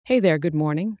Hey there, good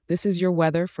morning. This is your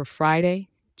weather for Friday,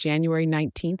 January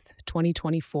 19th,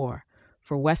 2024,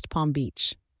 for West Palm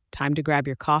Beach. Time to grab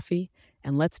your coffee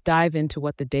and let's dive into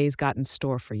what the day's got in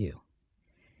store for you.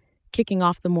 Kicking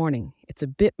off the morning, it's a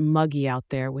bit muggy out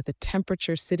there with a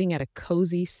temperature sitting at a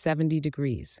cozy 70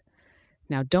 degrees.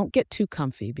 Now, don't get too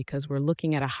comfy because we're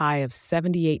looking at a high of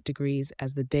 78 degrees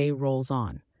as the day rolls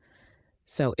on.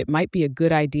 So, it might be a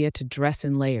good idea to dress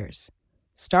in layers.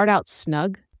 Start out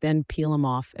snug, then peel them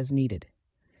off as needed.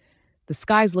 The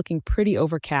sky's looking pretty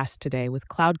overcast today with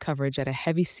cloud coverage at a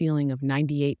heavy ceiling of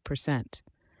 98%.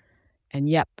 And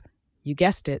yep, you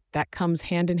guessed it, that comes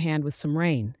hand in hand with some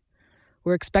rain.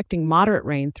 We're expecting moderate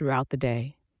rain throughout the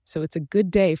day, so it's a good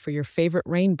day for your favorite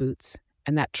rain boots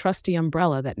and that trusty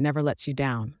umbrella that never lets you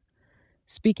down.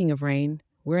 Speaking of rain,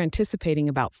 we're anticipating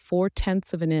about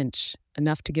 4/10 of an inch,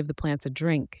 enough to give the plants a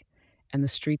drink and the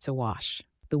streets a wash.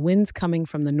 The wind's coming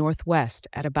from the northwest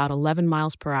at about 11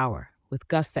 miles per hour, with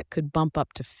gusts that could bump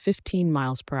up to 15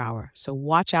 miles per hour, so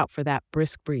watch out for that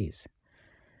brisk breeze.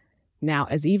 Now,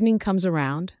 as evening comes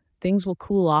around, things will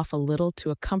cool off a little to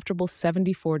a comfortable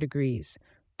 74 degrees,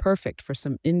 perfect for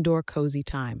some indoor cozy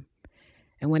time.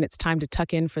 And when it's time to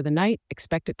tuck in for the night,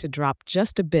 expect it to drop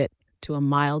just a bit to a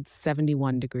mild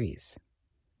 71 degrees.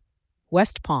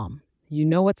 West Palm, you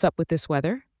know what's up with this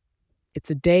weather? It's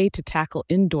a day to tackle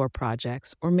indoor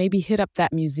projects or maybe hit up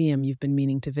that museum you've been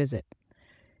meaning to visit.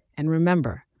 And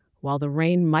remember, while the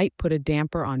rain might put a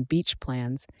damper on beach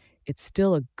plans, it's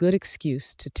still a good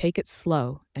excuse to take it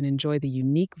slow and enjoy the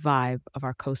unique vibe of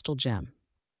our coastal gem.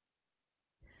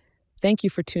 Thank you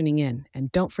for tuning in,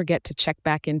 and don't forget to check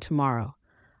back in tomorrow.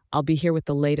 I'll be here with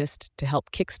the latest to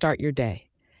help kickstart your day.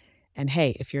 And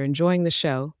hey, if you're enjoying the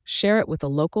show, share it with a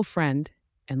local friend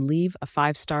and leave a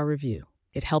 5-star review.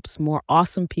 It helps more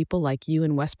awesome people like you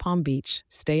in West Palm Beach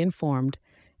stay informed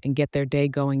and get their day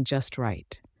going just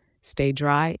right. Stay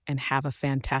dry and have a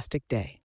fantastic day.